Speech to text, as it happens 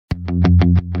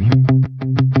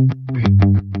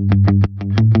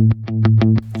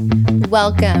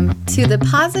Welcome to the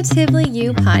Positively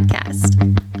You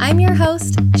podcast. I'm your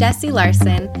host, Jessie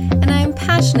Larson, and I'm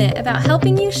passionate about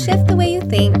helping you shift the way you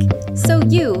think so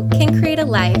you can create a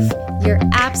life you're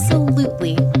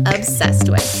absolutely obsessed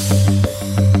with.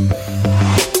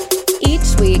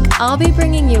 Each week, I'll be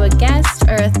bringing you a guest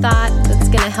or a thought that's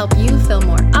going to help you feel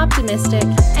more optimistic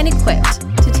and equipped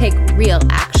to take real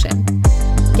action.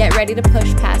 Get ready to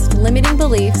push past limiting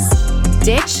beliefs,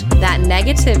 ditch that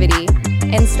negativity,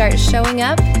 and start showing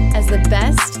up as the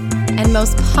best and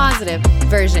most positive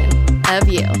version of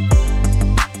you.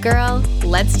 Girl,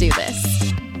 let's do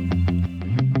this.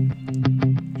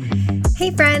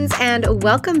 Hey friends, and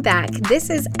welcome back. This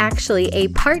is actually a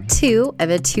part 2 of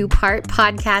a 2-part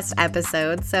podcast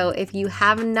episode. So if you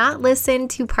have not listened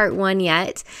to part 1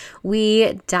 yet,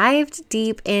 we dived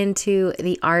deep into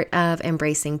the art of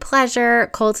embracing pleasure,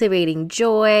 cultivating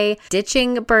joy,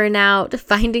 ditching burnout,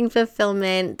 finding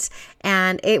fulfillment,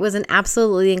 and it was an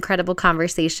absolutely incredible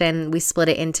conversation. We split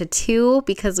it into 2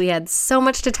 because we had so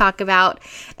much to talk about,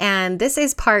 and this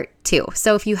is part 2.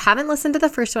 So if you haven't listened to the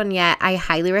first one yet, I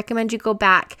highly recommend you go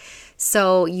back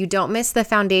so you don't miss the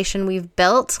foundation we've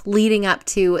built leading up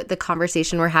to the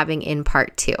conversation we're having in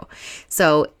part 2.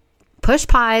 So push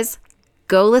pause.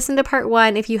 Go listen to part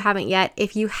 1 if you haven't yet.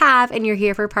 If you have and you're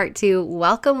here for part 2,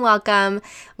 welcome, welcome.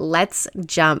 Let's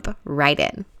jump right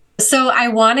in. So I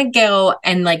want to go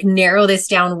and narrow this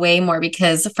down way more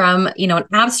because from, an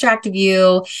abstract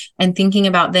view and thinking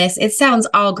about this, it sounds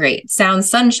all great. Sounds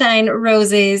sunshine,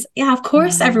 roses. Yeah, of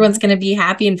course, everyone's going to be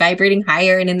happy and vibrating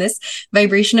higher and in this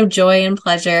vibration of joy and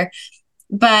pleasure.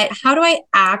 But how do I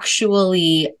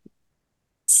actually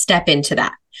step into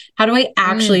that? How do I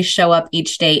actually show up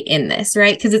each day in this,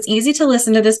 right? Because it's easy to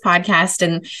listen to this podcast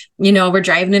and, we're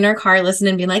driving in our car, listening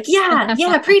and being like, yeah,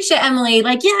 preach it, Emily.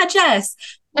 Yeah, Jess.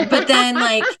 But then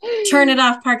turn it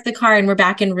off, park the car, and we're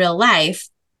back in real life.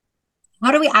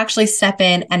 How do we actually step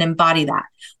in and embody that?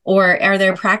 Or are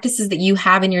there practices that you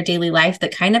have in your daily life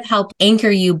that kind of help anchor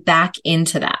you back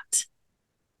into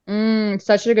that?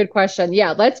 Such a good question.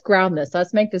 Yeah, let's ground this.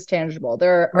 Let's make this tangible.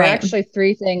 There are actually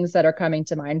 3 things that are coming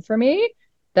to mind for me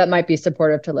that might be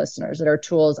supportive to listeners, that are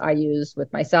tools I use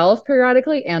with myself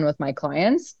periodically and with my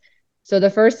clients. So the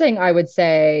first thing I would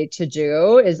say to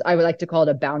do is I would like to call it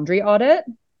a boundary audit.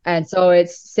 And so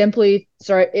it's simply,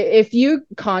 if you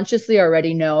consciously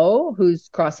already know who's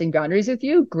crossing boundaries with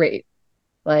you, great.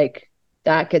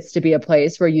 That gets to be a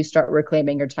place where you start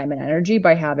reclaiming your time and energy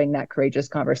by having that courageous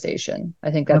conversation.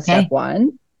 I think that's step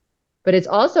 1. But it's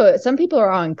also, some people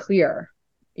are unclear,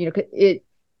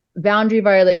 boundary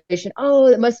violation. Oh,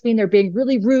 it must mean they're being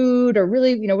really rude or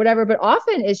really, whatever. But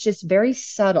often it's just very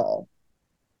subtle.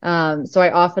 So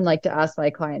I often like to ask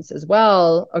my clients as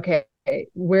well, okay,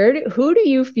 who do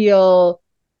you feel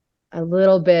a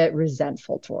little bit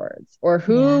resentful towards? Or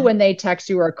who, when they text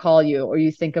you or call you, or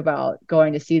you think about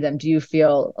going to see them, do you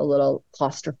feel a little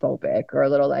claustrophobic or a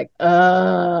little and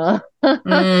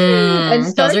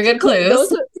those are good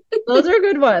clues. Those are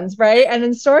good ones, right? And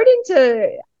then starting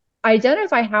to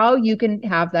identify how you can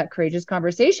have that courageous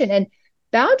conversation. And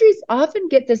boundaries often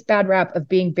get this bad rap of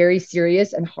being very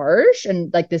serious and harsh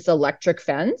and this electric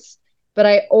fence. But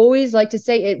I always like to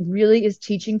say it really is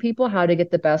teaching people how to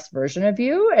get the best version of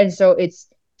you. And so it's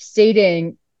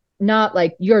stating not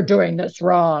you're doing this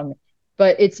wrong,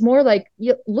 but it's more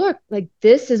look,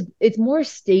 it's more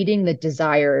stating the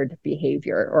desired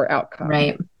behavior or outcome.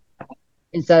 Right.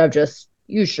 Instead of just,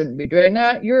 you shouldn't be doing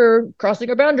that. You're crossing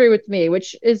a boundary with me,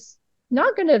 which is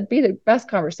not going to be the best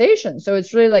conversation. So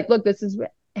it's really look, this is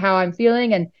how I'm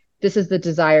feeling. And this is the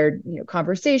desired,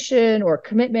 conversation or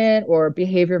commitment or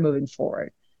behavior moving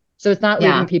forward. So it's not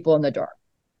leaving people in the dark.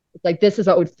 It's this is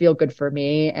what would feel good for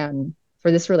me and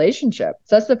for this relationship.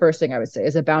 So that's the first thing I would say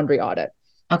is a boundary audit.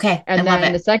 Okay. And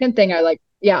then the second thing I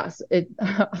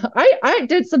I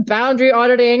did some boundary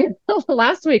auditing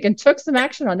last week and took some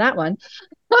action on that one.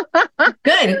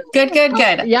 Good.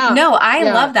 Yeah. No, I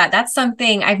love that. That's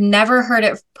something I've never heard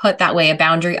it put that way, a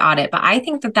boundary audit, but I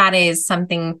think that is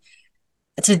something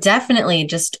to definitely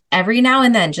just every now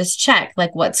and then just check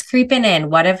what's creeping in,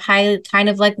 what have I kind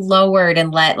of lowered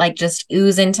and let just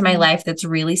ooze into my life that's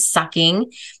really sucking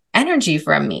energy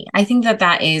from me. I think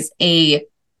that is a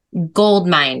gold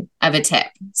mine of a tip.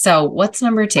 So what's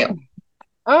number 2?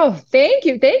 Oh, thank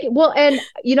you. Well, and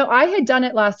I had done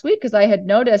it last week because I had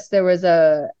noticed there was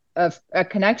a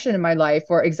connection in my life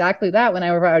for exactly that.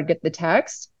 Whenever I would get the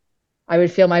text, I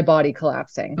would feel my body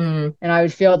collapsing and I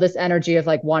would feel this energy of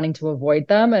wanting to avoid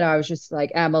them. And I was just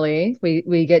Emily,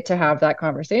 we get to have that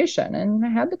conversation. And I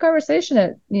had the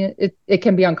conversation. It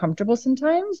can be uncomfortable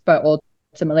sometimes, but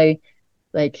ultimately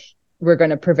we're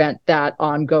going to prevent that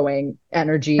ongoing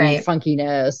energy, Right.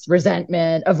 funkiness,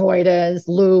 resentment, avoidance,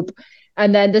 loop.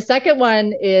 And then the second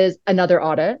one is another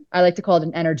audit. I like to call it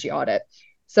an energy audit.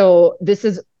 So this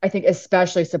is, I think,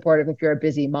 especially supportive if you're a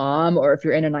busy mom or if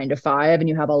you're in a 9 to 5 and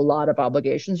you have a lot of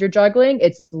obligations you're juggling.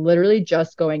 It's literally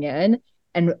just going in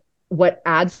and what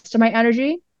adds to my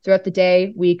energy throughout the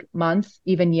day, week, month,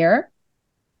 even year,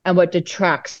 and what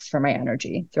detracts from my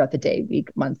energy throughout the day, week,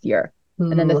 month, year.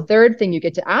 And then the Ooh, third thing you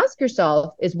get to ask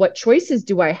yourself is what choices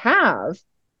do I have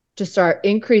to start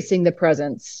increasing the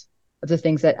presence of the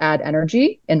things that add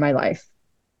energy in my life?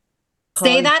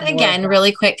 say Cause that more of again that.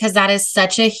 really quick because that is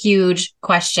such a huge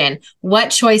question. What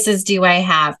choices do I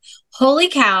have? Holy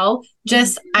cow.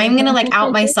 Just, I'm going to like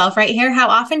out myself right here. How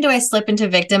often do I slip into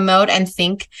victim mode and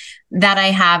think that I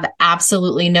have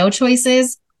absolutely no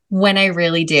choices when I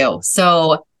really do?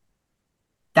 So,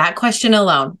 that question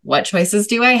alone, what choices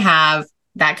do I have?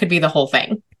 That could be the whole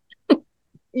thing.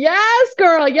 Yes,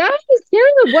 girl. Yes.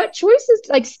 Taylor, what choices,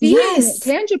 like seeing Yes.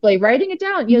 tangibly, writing it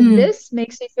down. Mm, This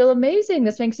makes me feel amazing.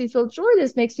 This makes me feel joy.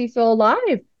 This makes me feel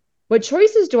alive. What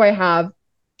choices do I have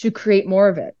to create more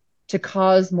of it, to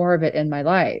cause more of it in my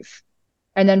life?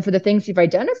 And then for the things you've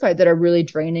identified that are really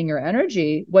draining your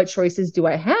energy, what choices do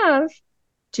I have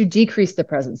to decrease the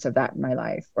presence of that in my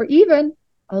life or even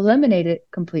eliminate it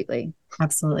completely?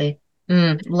 absolutely.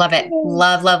 Love it.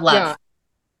 Love, love, love. Yeah.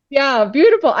 Yeah,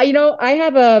 beautiful. I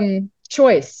have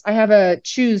choice. I have a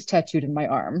choose tattooed in my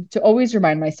arm to always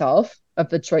remind myself of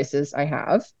the choices I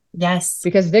have Yes.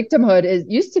 because victimhood is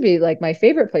used to be like my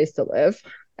favorite place to live.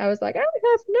 I was like, I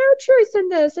have no choice in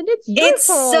this and it's your It's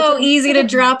fault. so easy to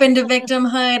drop into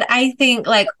victimhood. I think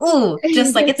like, ooh,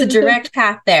 just like it's a direct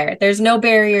path there. There's no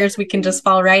barriers. We can just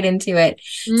fall right into it.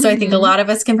 So I think a Hmm. lot of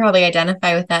us can probably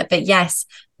identify with that. But yes,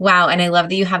 wow. And I love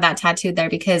that you have that tattooed there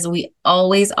because we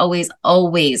always, always,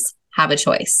 always have a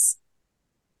choice.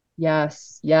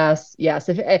 Yes, yes, yes.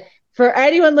 If for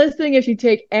anyone listening, if you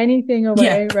take anything Yeah.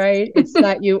 away, right, it's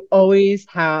that you always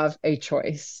have a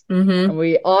choice. Mm-hmm.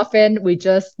 And we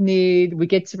just need, we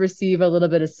get to receive a little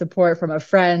bit of support from a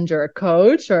friend or a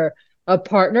coach or a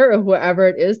partner or whoever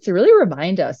it is to really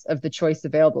remind us of the choice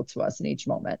available to us in each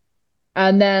moment.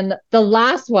 And then the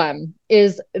last one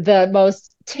is the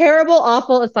most terrible,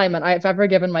 awful assignment I've ever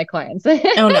given my clients.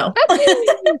 Oh no.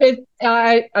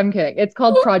 I'm kidding. It's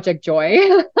called Project Joy.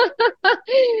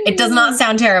 It does not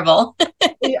sound terrible.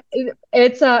 Yeah,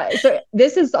 it's so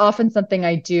this is often something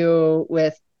I do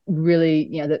with really,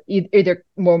 either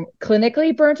more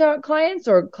clinically burnt out clients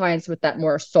or clients with that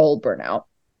more soul burnout.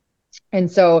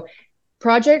 And so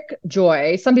Project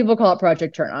Joy, some people call it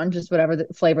Project Turn On, just whatever the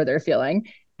flavor they're feeling,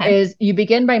 Okay. is you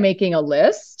begin by making a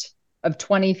list of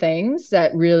 20 things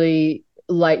that really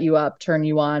light you up, turn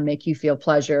you on, make you feel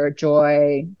pleasure,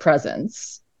 joy,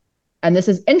 presence. And this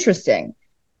is interesting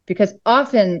because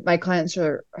often my clients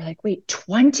are like, wait,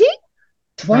 20?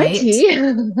 Right. 20?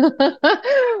 It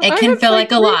I can have feel like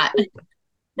like a three. lot.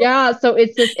 Yeah. So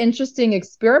it's this interesting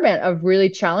experiment of really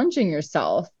challenging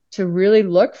yourself to really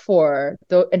look for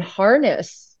and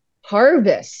harvest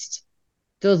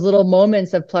those little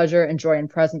moments of pleasure and joy and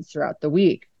presence throughout the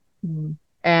week. Mm.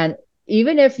 And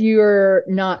even if you're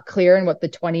not clear in what the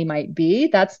 20 might be,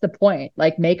 that's the point.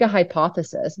 Like make a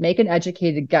hypothesis, make an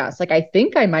educated guess. Like, I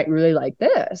think I might really like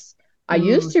this. I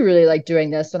used Ooh. to really like doing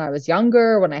this when I was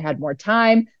younger, when I had more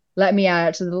time. Let me add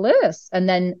it to the list. And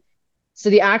then,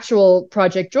 so the actual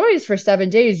Project Joy is for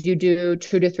 7 days. You do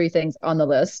 2 to 3 things on the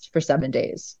list for 7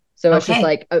 days. So it's just Okay.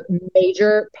 like a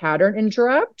major pattern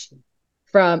interrupt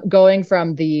from going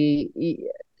from the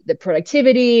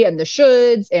productivity and the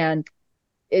shoulds and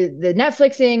the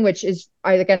Netflixing, which is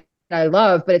I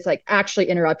love, but it's like actually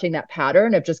interrupting that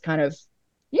pattern of just kind of,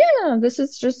 yeah, this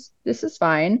is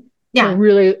fine, to Yeah.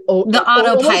 really The almost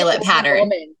autopilot pattern.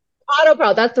 overwhelming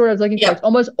autopilot. That's the word I was looking for. It's Yep.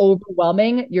 almost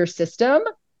overwhelming your system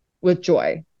with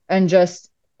joy and just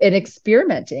and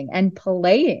experimenting and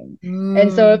playing.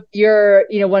 And so if Mm. you're,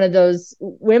 one of those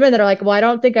women that are like, well, I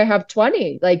don't think I have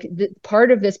 20, like part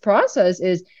of this process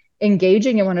is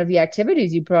engaging in one of the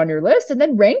activities you put on your list and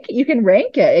then you can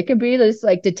rank it. It can be this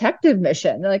like detective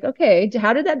mission. They're like, okay,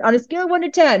 how did that on a scale of 1 to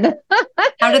 10?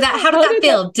 How did how that did that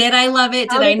feel? Did I love it?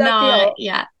 Did how I did that not? feel?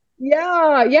 Yeah.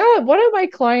 Yeah, yeah. One of my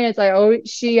clients, I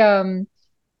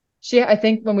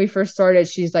think when we first started,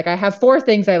 she's like, I have 4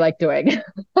 things I like doing.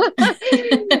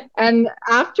 And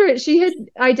after she had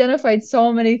identified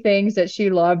so many things that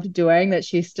she loved doing that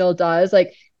she still does,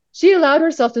 like she allowed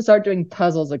herself to start doing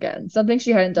puzzles again, something she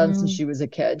hadn't done since Mm. she was a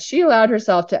kid. She allowed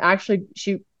herself to actually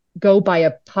she go buy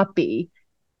a puppy,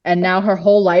 and now her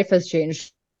whole life has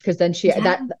changed because then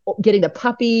Yeah. getting the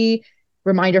puppy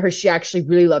reminded her she actually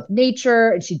really loved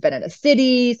nature and she'd been in a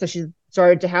city. So she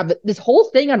started to have this whole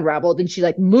thing unraveled, and she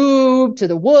like moved to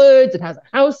the woods and has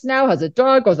a house now, has a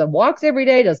dog, goes on walks every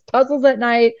day, does puzzles at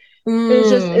night. It was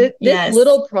just this Yes.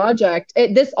 little project.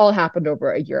 This all happened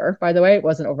over a year, by the way. It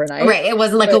wasn't overnight, Right. It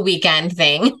wasn't like a but weekend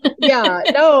thing. yeah,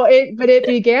 no, but it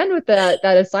began with that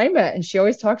assignment, and she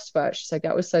always talks about it. She's like,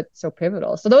 that was so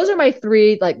pivotal. So those are my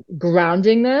three, like,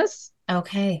 groundingness,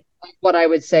 Okay. what I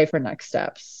would say for next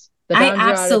steps. The I boundary audit,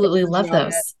 the absolutely boundary love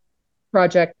audit, those.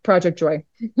 project joy.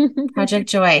 Project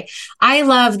Joy. I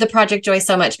love the Project Joy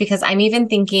so much because I'm even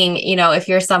thinking, if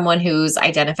you're someone who's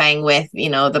identifying with,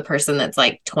 the person that's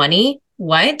like 20,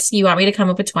 what? You want me to come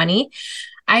up with 20?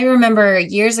 I remember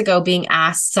years ago being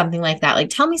asked something like that, like,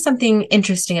 tell me something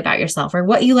interesting about yourself or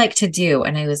what you like to do.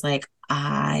 And I was like,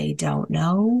 I don't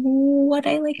know what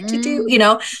I like to do,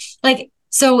 Mm. like,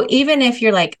 so even if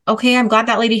you're like, okay, I'm glad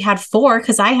that lady had 4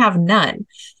 because I have none.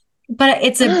 But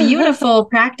it's a beautiful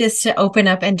practice to open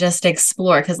up and just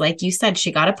explore. Because like you said,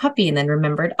 she got a puppy and then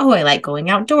remembered, oh, I like going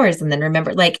outdoors. And then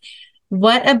remembered, like,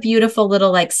 what a beautiful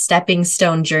little like stepping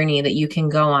stone journey that you can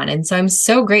go on. And so I'm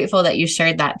so grateful that you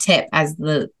shared that tip as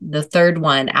the third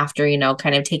one after,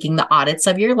 kind of taking the audits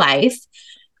of your life.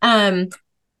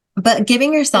 But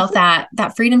giving yourself that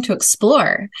freedom to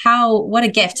explore. What a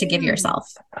gift to give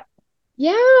yourself.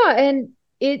 Yeah, and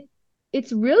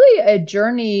it's really a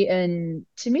journey, and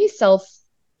to me,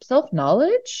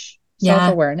 self-knowledge, Yeah.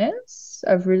 self-awareness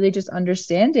of really just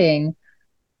understanding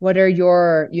what are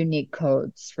your unique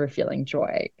codes for feeling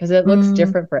joy, because it looks Mm,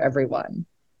 different for everyone.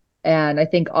 And I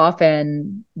think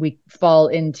often we fall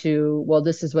into, well,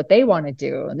 this is what they want to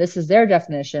do, and this is their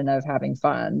definition of having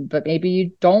fun, but maybe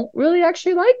you don't really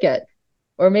actually like it.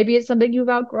 Or maybe it's something you've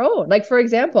outgrown. Like, for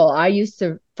example, I used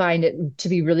to find it to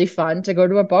be really fun to go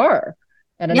to a bar.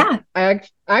 And then yeah.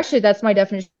 actually, that's my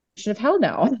definition of hell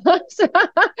now. so,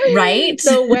 Right.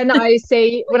 so when I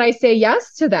say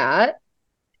yes to that,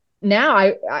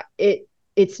 now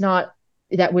it's not,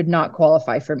 that would not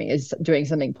qualify for me as doing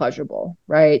something pleasurable,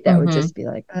 right? That would Hmm. just be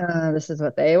like, this is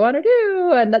what they want to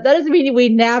do. And that doesn't mean we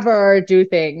never do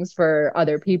things for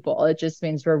other people. It just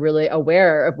means we're really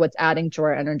aware of what's adding to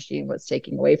our energy and what's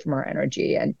taking away from our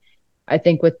energy. And I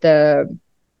think with the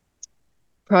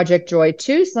Project Joy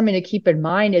too, something to keep in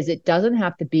mind is it doesn't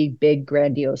have to be big,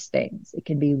 grandiose things. It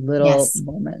can be little Yes.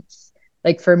 moments.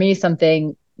 Like for me,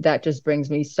 something that just brings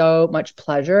me so much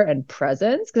pleasure and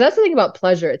presence. Because that's the thing about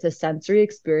pleasure. It's a sensory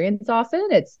experience often.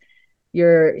 It's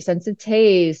your sense of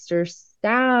taste or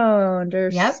sound or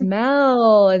Yep.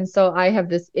 smell. And so I have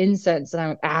this incense that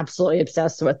I'm absolutely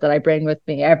obsessed with that I bring with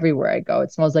me everywhere I go.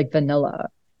 It smells like vanilla.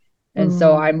 And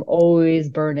so Mm, I'm always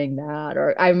burning that.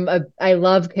 Or I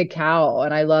love cacao,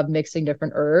 and I love mixing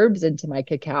different herbs into my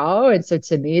cacao. And so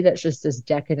to me, that's just this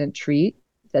decadent treat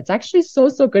that's actually so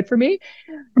good for me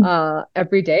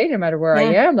every day, no matter where I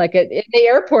yeah. am. Like in the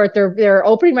airport, they're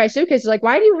opening my suitcase. Like,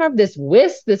 why do you have this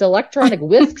whisk, this electronic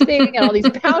whisk thing, and all these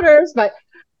powders? But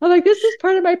I'm like, this is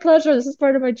part of my pleasure. This is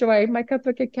part of my joy. My cup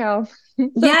of cacao. So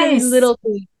it can be Yes. little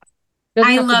things. Doesn't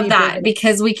I have to love be big. that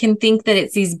because we can think that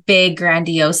it's these big,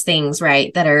 grandiose things,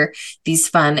 right? That are these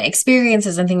fun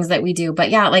experiences and things that we do. But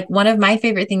yeah, like one of my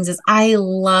favorite things is I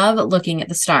love looking at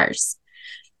the stars.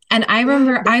 And I Yeah.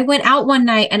 remember I went out one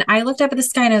night and I looked up at the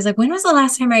sky and I was like, when was the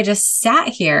last time I just sat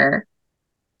here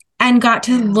and got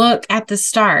to Yeah. look at the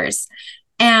stars?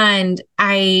 And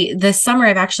this summer,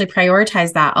 I've actually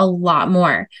prioritized that a lot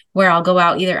more, where I'll go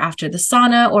out either after the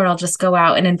sauna or I'll just go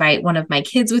out and invite one of my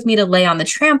kids with me to lay on the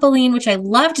trampoline, which I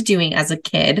loved doing as a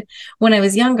kid when I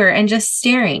was younger, and just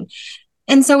staring.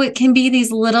 And so it can be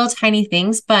these little tiny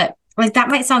things, but like that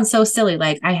might sound so silly.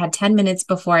 Like I had 10 minutes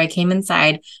before I came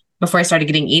inside, before I started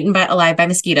getting eaten alive by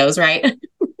mosquitoes, right?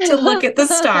 To look at the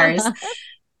stars.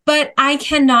 But I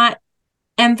cannot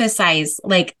emphasize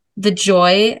like the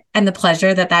joy and the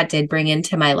pleasure that did bring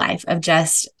into my life of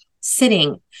just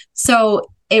sitting.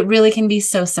 So it really can be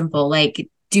so simple. Like,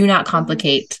 do not Yes.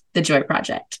 complicate the joy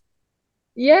project.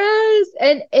 Yes,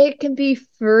 and it can be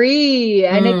free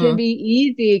and it can Mm, be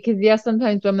easy because yes,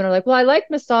 sometimes women are like, well, I like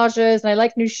massages and I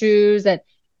like new shoes and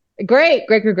great.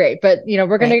 But we're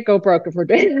right. gonna go broke if we're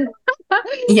doing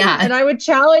Yeah. and I would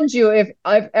challenge you if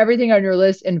everything on your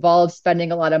list involves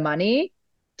spending a lot of money,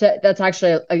 that's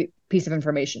actually a piece of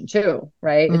information too,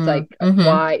 right? It's like, Mm-hmm.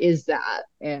 why is that?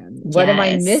 And what am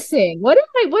I Yes. missing? What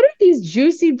are these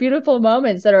juicy, beautiful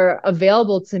moments that are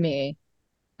available to me?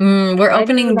 We're Why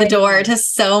opening don't the I know door them? to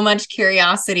so much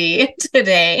curiosity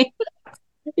today.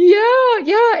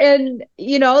 Yeah. And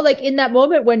like in that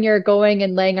moment when you're going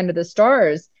and laying under the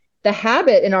stars, the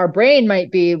habit in our brain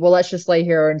might be, well, let's just lay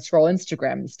here and scroll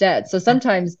Instagram instead. So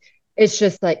sometimes It's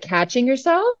just like catching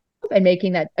yourself and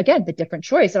making that, again, the different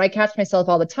choice. And I catch myself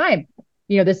all the time.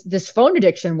 This phone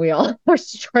addiction we all are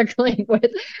struggling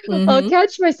with. I'll Mm-hmm.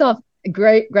 catch myself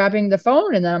grabbing the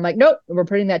phone, and then I'm like, nope, we're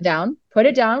putting that down. Put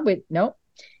it down. Wait, nope.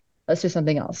 Let's do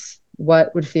something else.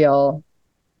 What would feel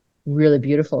really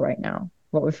beautiful right now?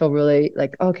 What would feel really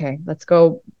like, okay, let's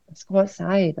go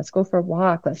outside. Let's go for a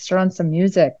walk. Let's turn on some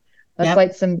music. Let's Yep.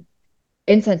 light some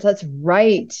incense. Let's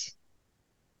write.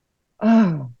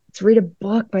 Oh, let's read a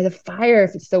book by the fire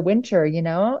if it's the winter,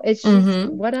 It's just,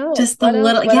 Mm-hmm. what else? Just the What else?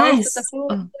 little, What else but the yes. phone?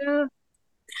 Oh, Yeah.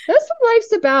 That's what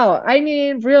life's about. I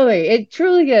mean, really, it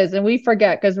truly is. And we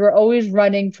forget because we're always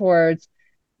running towards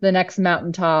the next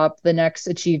mountaintop, the next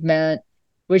achievement,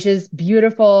 which is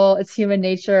beautiful. It's human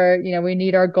nature. We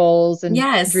need our goals and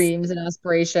yes. dreams and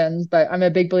aspirations. But I'm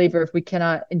a big believer if we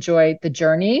cannot enjoy the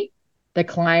journey, the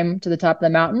climb to the top of the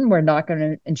mountain, we're not going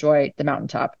to enjoy the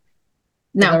mountaintop.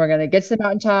 Because then No. we're going to get to the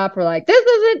mountaintop. We're like, this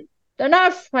isn't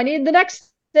enough. I need the next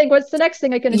thing. What's the next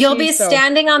thing I can You'll achieve? be So,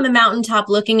 standing on the mountaintop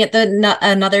looking at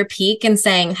another peak and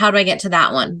saying, how do I get to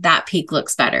that one? That peak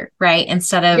looks better, right?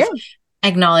 Instead of yeah.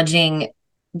 acknowledging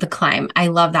the climb. I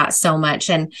love that so much.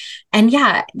 And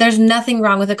yeah, there's nothing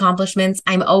wrong with accomplishments.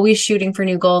 I'm always shooting for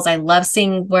new goals. I love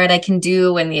seeing what I can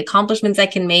do and the accomplishments I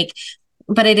can make.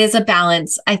 But it is a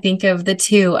balance, I think, of the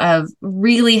two, of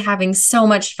really having so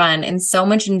much fun and so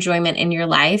much enjoyment in your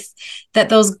life that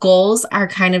those goals are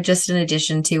kind of just an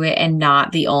addition to it and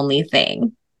not the only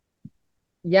thing.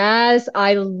 Yes,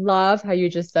 I love how you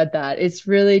just said that. It's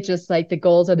really just like the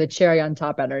goals are the cherry on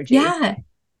top energy. Yeah.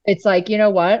 It's like, you know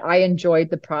what? I enjoyed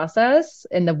the process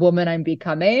and the woman I'm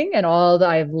becoming and all that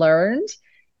I've learned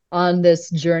on this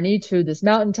journey to this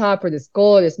mountaintop or this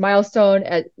goal or this milestone.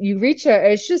 You reach it,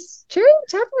 it's just cherry on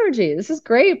top energy. This is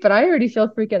great, but I already feel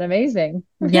freaking amazing.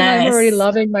 And I'm already Yes.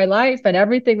 loving my life, and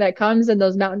everything that comes in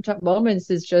those mountaintop moments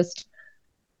is just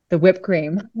the whipped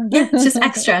cream. Yeah, it's just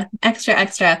extra, extra,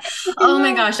 extra. Oh my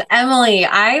Yeah. gosh, Emily,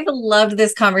 I've loved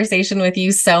this conversation with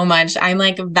you so much. I'm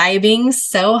like vibing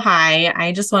so high.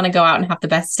 I just want to go out and have the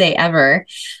best day ever.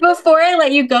 Before I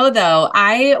let you go, though,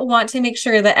 I want to make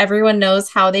sure that everyone knows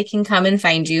how they can come and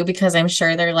find you, because I'm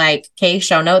sure they're like, okay,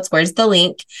 show notes, where's the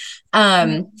link?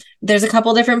 There's a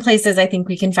couple different places I think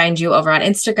we can find you over on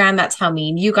Instagram. That's how me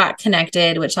and you got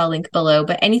connected, which I'll link below.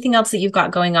 But anything else that you've got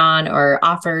going on or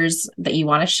offers that you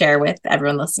want to share with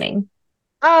everyone listening?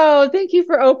 Oh, thank you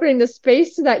for opening the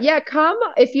space to that. Yeah, come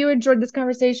if you enjoyed this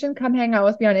conversation, come hang out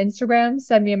with me on Instagram,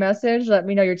 send me a message, let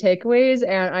me know your takeaways.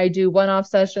 And I do one-off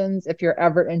sessions if you're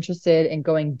ever interested in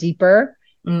going deeper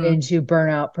Mm. into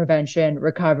burnout prevention,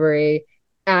 recovery,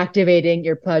 activating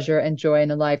your pleasure and joy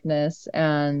and aliveness.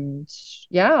 And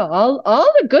yeah,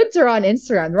 all the goods are on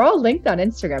Instagram. They're all linked on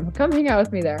Instagram. Come hang out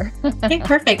with me there. Okay,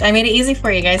 perfect. I made it easy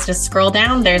for you guys. Just scroll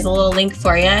down. There's a little link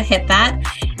for you. Hit that.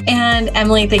 And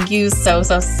Emily, thank you so,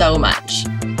 so, so much.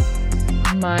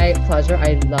 My pleasure.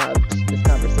 I loved this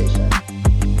conversation.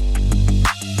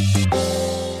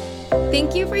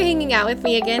 Thank you for hanging out with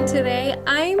me again today.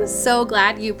 I'm so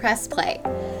glad you pressed play.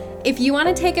 If you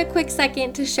want to take a quick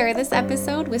second to share this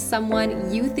episode with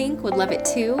someone you think would love it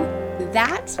too,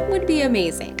 that would be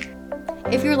amazing.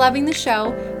 If you're loving the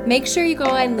show, make sure you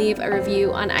go and leave a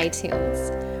review on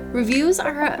iTunes. Reviews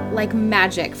are like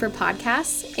magic for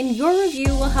podcasts, and your review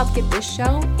will help get this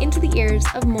show into the ears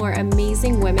of more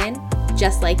amazing women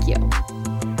just like you.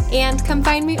 And come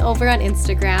find me over on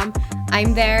Instagram.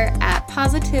 I'm there at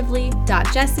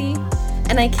positively.jessie,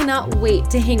 and I cannot wait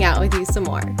to hang out with you some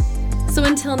more. So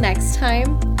until next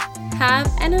time, have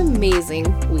an amazing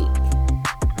week.